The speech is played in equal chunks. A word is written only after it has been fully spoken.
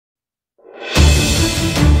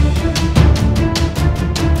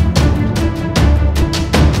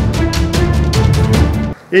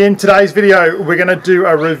In today's video, we're going to do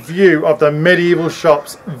a review of the Medieval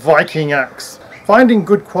Shoppe's Viking Axe. Finding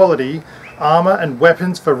good quality armour and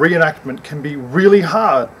weapons for reenactment can be really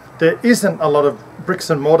hard. There isn't a lot of bricks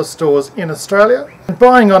and mortar stores in Australia, and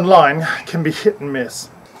buying online can be hit and miss.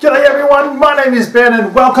 G'day everyone, my name is Ben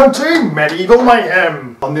and welcome to Medieval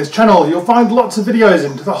Mayhem. On this channel you'll find lots of videos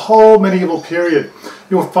into the whole medieval period.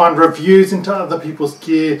 You'll find reviews into other people's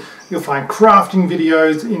gear, you'll find crafting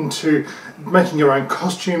videos into making your own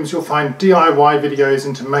costumes, you'll find DIY videos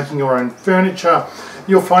into making your own furniture,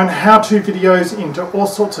 you'll find how-to videos into all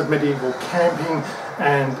sorts of medieval camping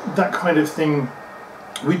and that kind of thing.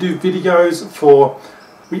 We do videos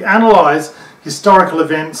we analyse historical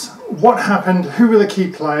events, what happened, who were the key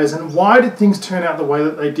players, and why did things turn out the way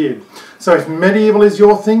that they did. So if medieval is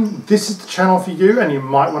your thing, this is the channel for you and you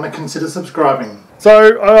might want to consider subscribing.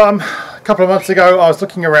 So a couple of months ago I was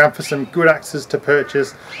looking around for some good axes to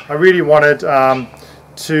purchase. I really wanted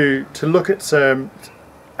to look at some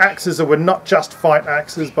axes that were not just fight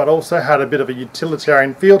axes but also had a bit of a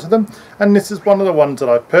utilitarian feel to them, and this is one of the ones that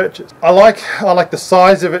I've purchased. I like the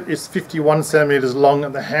size of it. It's 51 centimeters long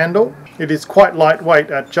at the handle. It is quite lightweight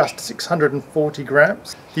at just 640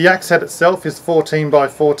 grams. The axe head itself is 14 by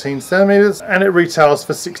 14 centimeters and it retails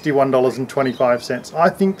for $61.25. I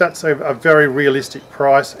think that's a very realistic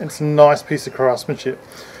price. It's a nice piece of craftsmanship.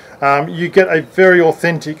 You get a very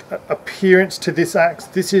authentic appearance to this axe.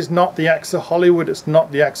 This is not the axe of Hollywood, it's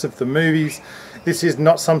not the axe of the movies. This is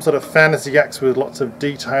not some sort of fantasy axe with lots of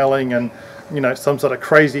detailing and, you know, some sort of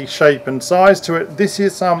crazy shape and size to it. This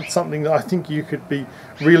is something that I think you could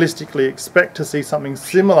realistically expect to see something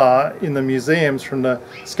similar in the museums from the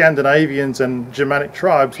Scandinavians and Germanic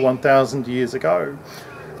tribes 1,000 years ago.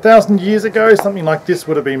 1,000 years ago, something like this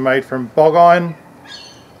would have been made from bog iron.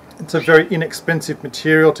 It's a very inexpensive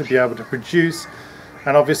material to be able to produce,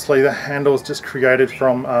 and obviously the handle is just created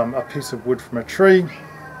from a piece of wood from a tree,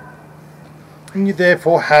 and you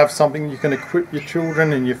therefore have something you can equip your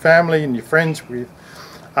children and your family and your friends with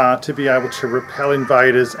to be able to repel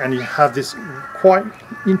invaders, and you have this quite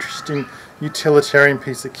interesting utilitarian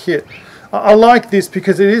piece of kit. I like this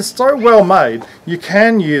because it is so well made. You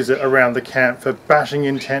can use it around the camp for bashing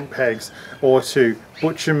in tent pegs or to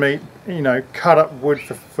butcher meat, you know, cut up wood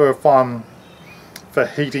for fun, for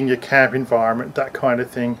heating your camp environment, that kind of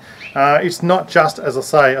thing. It's not just, as I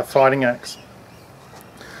say, a fighting axe.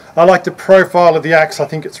 I like the profile of the axe. I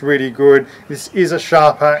think it's really good. This is a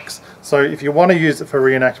sharp axe, so if you want to use it for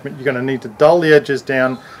reenactment you're going to need to dull the edges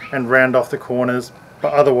down and round off the corners,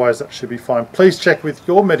 but otherwise that should be fine. Please check with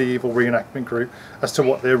your medieval reenactment group as to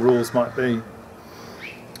what their rules might be.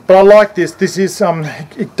 But I like this. This is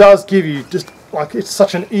it does give you just like, it's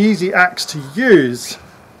such an easy axe to use,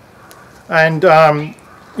 and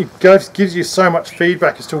it gives you so much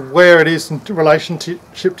feedback as to where it is in relationship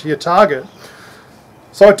to your target.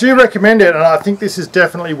 So I do recommend it, and I think this is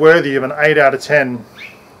definitely worthy of an 8 out of 10.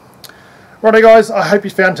 Righto guys, I hope you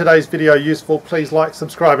found today's video useful. Please like,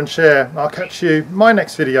 subscribe and share. I'll catch you in my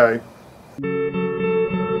next video.